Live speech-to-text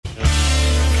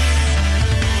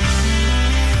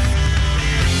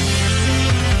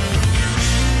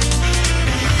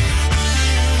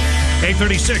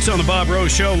8:36 on the Bob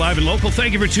Rose Show, live and local.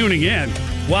 Thank you for tuning in.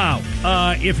 Wow.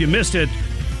 If you missed it,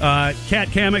 Kat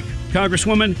Cammack,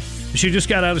 Congresswoman, she just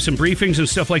got out of some briefings and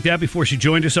stuff like that before she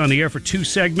joined us on the air for 2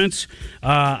 segments.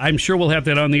 I'm sure we'll have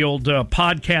that on the old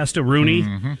podcast of Rooney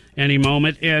any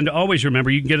moment. And always remember,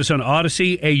 you can get us on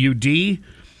Odyssey, AUD-ACY,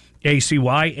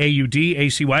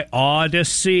 AUD-ACY,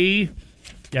 Odyssey.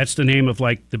 That's the name of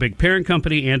like the big parent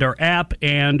company and our app,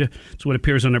 and it's what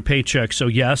appears on our paycheck. So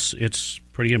yes, it's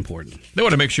pretty important. They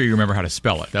want to make sure you remember how to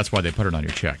spell it. That's why they put it on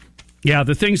your check. Yeah,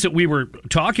 the things that we were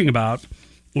talking about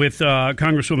with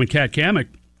Congresswoman Kat Cammack,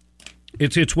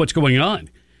 it's what's going on.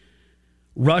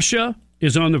 Russia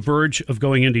is on the verge of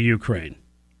going into Ukraine.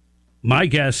 My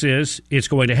guess is it's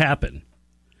going to happen.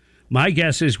 My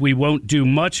guess is we won't do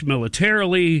much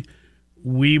militarily.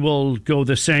 We will go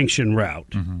the sanction route.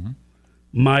 Mm-hmm.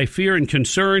 My fear and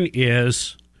concern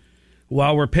is,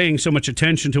 while we're paying so much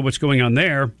attention to what's going on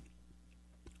there,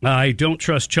 I don't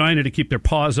trust China to keep their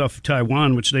paws off of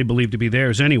Taiwan, which they believe to be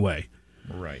theirs anyway.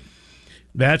 Right.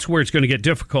 That's where it's going to get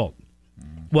difficult.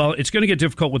 Well, it's going to get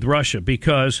difficult with Russia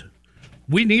because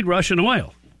we need Russian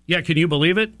oil. Yeah, can you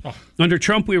believe it? Oh. Under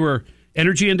Trump, we were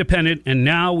energy independent, and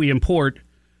now we import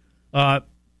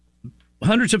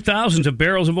hundreds of thousands of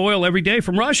barrels of oil every day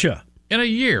from Russia. In a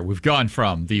year, we've gone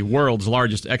from the world's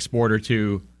largest exporter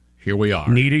to here we are.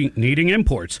 Needing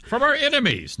imports. From our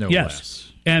enemies, no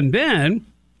less. And then,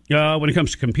 when it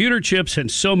comes to computer chips and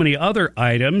so many other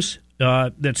items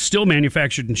that's still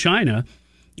manufactured in China,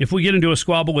 if we get into a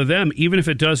squabble with them, even if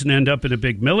it doesn't end up in a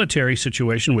big military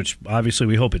situation, which obviously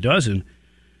we hope it doesn't,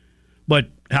 but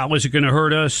how is it going to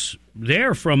hurt us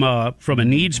there from a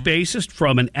needs basis,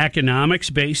 from an economics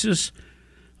basis?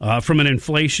 From an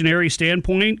inflationary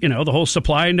standpoint, the whole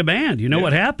supply and demand.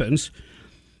 What happens?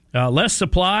 Less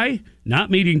supply,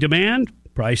 not meeting demand,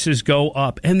 prices go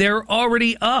up. And they're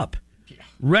already up. Yeah.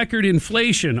 Record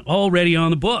inflation already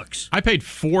on the books. I paid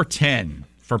 $4.10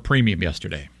 for premium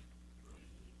yesterday.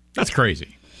 That's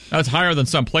crazy. That's higher than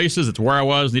some places. It's where I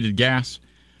was, needed gas.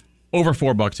 Over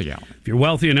 $4 a gallon. If you're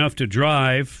wealthy enough to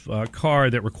drive a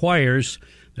car that requires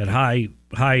that high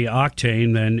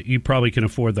octane, then you probably can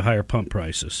afford the higher pump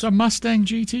prices. It's a Mustang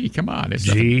GT. Come on. It's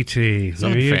GT.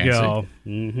 There you fancy. Go.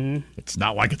 Mm-hmm. It's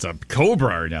not like it's a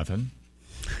Cobra or nothing.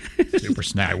 Super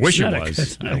snack. I wish it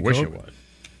was. I wish it was.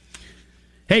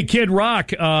 Hey, Kid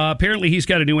Rock, apparently he's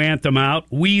got a new anthem out,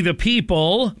 We the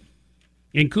People,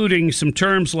 including some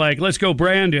terms like Let's Go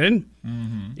Brandon,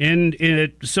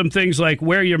 and some things like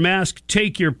Wear Your Mask,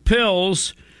 Take Your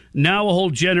Pills, Now a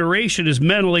Whole Generation is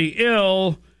Mentally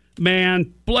Ill,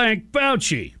 Man, blank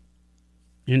Fauci,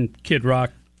 in Kid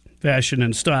Rock fashion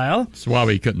and style. That's why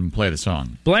we couldn't play the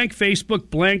song. Blank Facebook,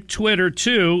 blank Twitter,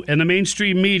 too, and the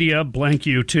mainstream media, blank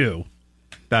you, too.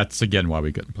 That's, again, why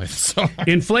we couldn't play the song.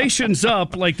 Inflation's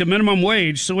up like the minimum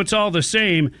wage, so it's all the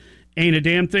same. Ain't a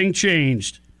damn thing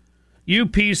changed. You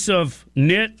piece of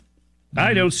nit.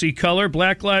 I don't see color.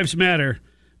 Black Lives Matter.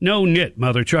 No nit,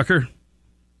 mother trucker.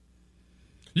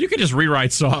 You could just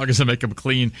rewrite songs and make them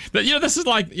clean. But, this is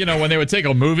like, when they would take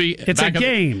a movie. It's a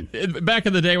game. Back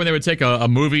in the day when they would take a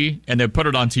movie and they'd put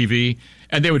it on TV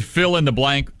and they would fill in the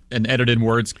blank and edit in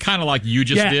words, kind of like you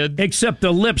just did. Except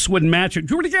the lips wouldn't match it.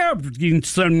 And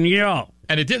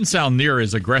it didn't sound near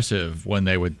as aggressive when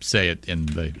they would say it in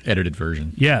the edited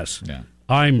version. Yes. Yeah.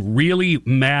 I'm really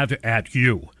mad at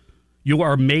you. You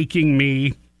are making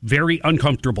me very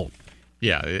uncomfortable.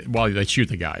 Yeah, while they shoot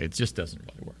the guy, it just doesn't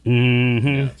really work. Mm-hmm.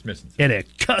 Yeah, it's missing something. And they're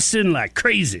cussing like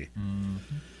crazy. Mm-hmm.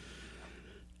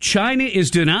 China is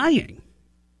denying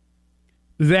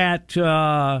that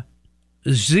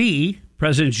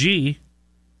President Xi,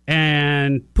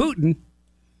 and Putin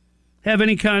have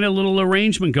any kind of little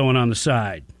arrangement going on the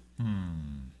side.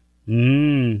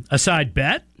 A side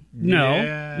bet? No.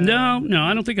 Yeah. No,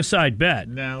 I don't think a side bet.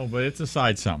 No, but it's a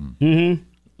side something. Mm-hmm.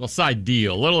 Little side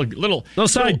deal, little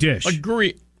side dish.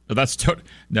 Agree. That's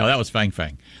no, that was Fang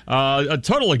Fang. A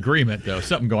total agreement though.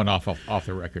 Something going off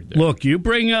the record there. Look, you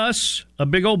bring us a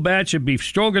big old batch of beef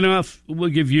stroganoff, we'll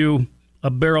give you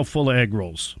a barrel full of egg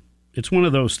rolls. It's one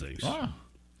of those things. Wow,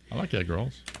 I like egg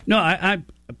rolls. No,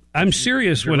 I'm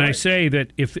serious when I say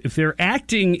that if they're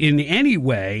acting in any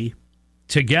way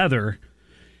together,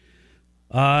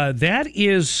 that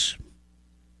is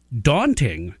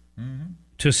daunting. Mm-hmm.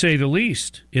 To say the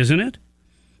least, isn't it?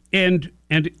 And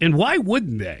why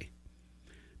wouldn't they?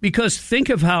 Because think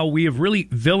of how we have really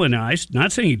villainized,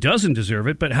 not saying he doesn't deserve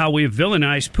it, but how we have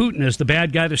villainized Putin as the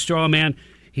bad guy, the straw man.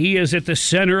 He is at the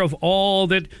center of all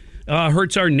that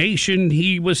hurts our nation.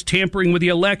 He was tampering with the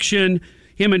election.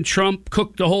 Him and Trump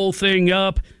cooked the whole thing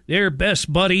up. They're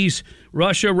best buddies.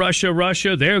 Russia.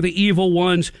 They're the evil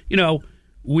ones.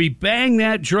 we bang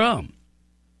that drum.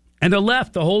 And the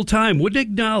left the whole time wouldn't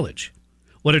acknowledge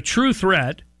what a true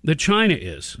threat that China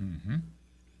is. Mm-hmm.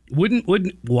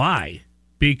 Wouldn't. Why?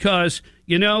 Because,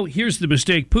 here's the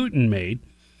mistake Putin made.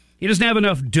 He doesn't have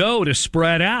enough dough to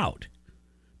spread out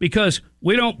because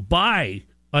we don't buy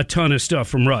a ton of stuff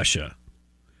from Russia.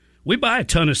 We buy a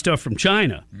ton of stuff from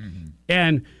China. Mm-hmm.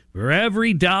 And for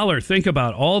every dollar, think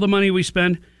about all the money we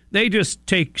spend, they just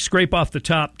scrape off the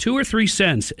top 2 or 3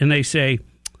 cents and they say,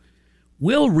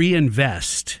 we'll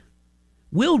reinvest.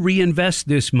 We'll reinvest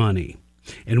this money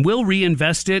and we'll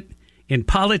reinvest it in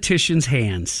politicians'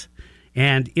 hands.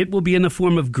 And it will be in the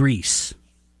form of grease.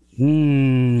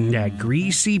 That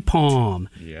greasy palm.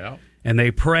 Yeah. And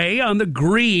they prey on the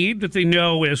greed that they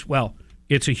know is, well,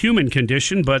 it's a human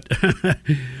condition, but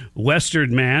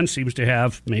Western man seems to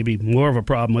have maybe more of a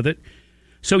problem with it.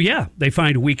 So, yeah, they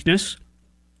find weakness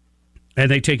and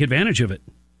they take advantage of it.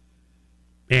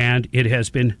 And it has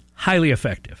been highly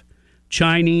effective.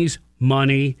 Chinese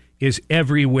money is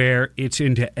everywhere. It's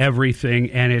into everything,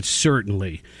 and it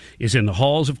certainly is in the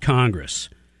halls of Congress.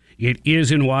 It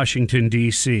is in Washington,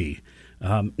 D.C.,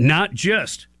 not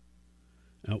just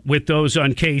with those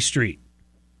on K Street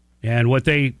and what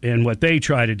they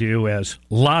try to do as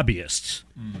lobbyists.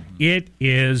 Mm-hmm. It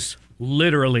is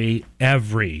literally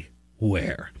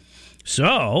everywhere.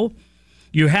 So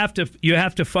you have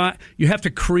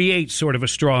to create sort of a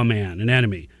straw man, an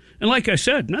enemy. And like I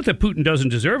said, not that Putin doesn't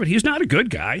deserve it. He's not a good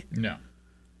guy. No.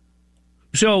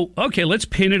 So, okay, let's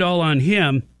pin it all on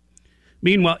him.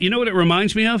 Meanwhile, you know what it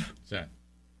reminds me of? What's that?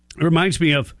 It reminds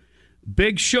me of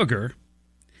Big Sugar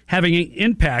having an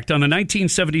impact on the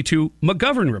 1972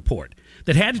 McGovern report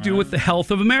that had to do with the health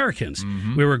of Americans.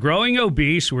 Mm-hmm. We were growing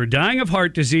obese, we were dying of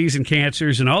heart disease and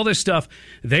cancers and all this stuff.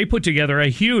 They put together a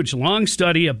huge, long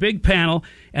study, a big panel,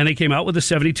 and they came out with the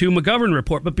 72 McGovern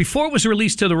report. But before it was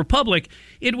released to the republic,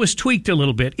 it was tweaked a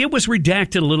little bit. It was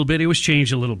redacted a little bit. It was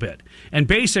changed a little bit. And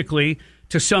basically,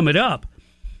 to sum it up,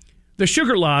 the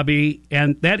sugar lobby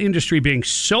and that industry being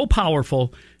so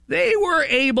powerful, they were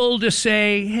able to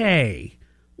say, hey,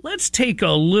 let's take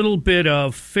a little bit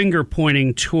of finger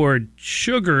pointing toward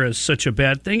sugar as such a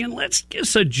bad thing, and let's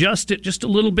just adjust it just a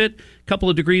little bit, a couple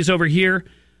of degrees over here.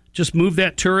 Just move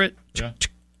that turret. Yeah.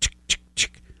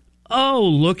 Oh,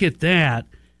 look at that.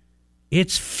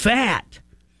 It's fat.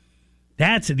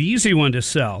 That's an easy one to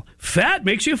sell. Fat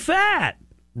makes you fat,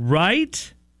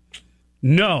 right?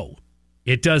 No,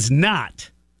 it does not.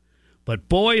 But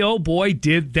boy, oh boy,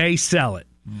 did they sell it.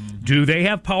 Mm-hmm. Do they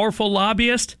have powerful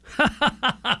lobbyists?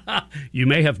 You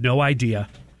may have no idea.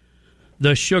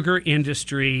 The sugar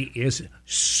industry is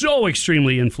so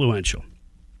extremely influential,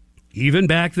 even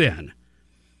back then.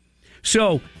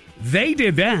 So they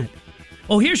did that.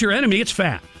 Oh, here's your enemy. It's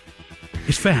fat.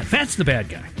 It's fat. Fat's the bad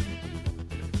guy.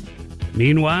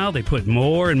 Meanwhile, they put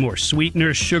more and more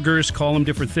sweeteners, sugars, call them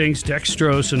different things,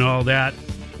 dextrose and all that.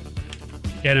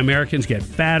 And Americans get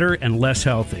fatter and less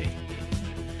healthy.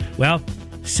 Well,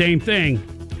 same thing.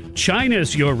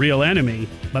 China's your real enemy,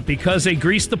 but because they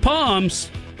grease the palms,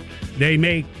 they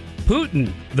make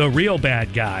Putin the real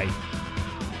bad guy.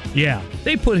 Yeah,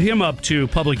 they put him up to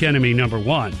public enemy number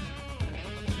 1.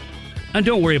 And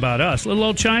don't worry about us, little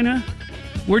old China.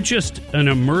 We're just an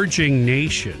emerging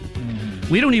nation.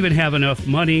 We don't even have enough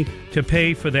money to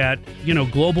pay for that,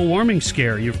 global warming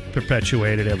scare you've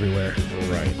perpetuated everywhere.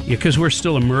 Right. Yeah, because we're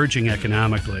still emerging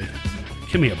economically.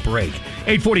 Give me a break.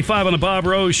 8:45 on the Bob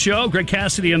Rose Show. Greg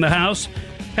Cassidy in the house.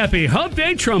 Happy Hump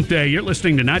Day, Trump Day. You're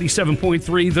listening to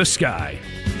 97.3 The Sky.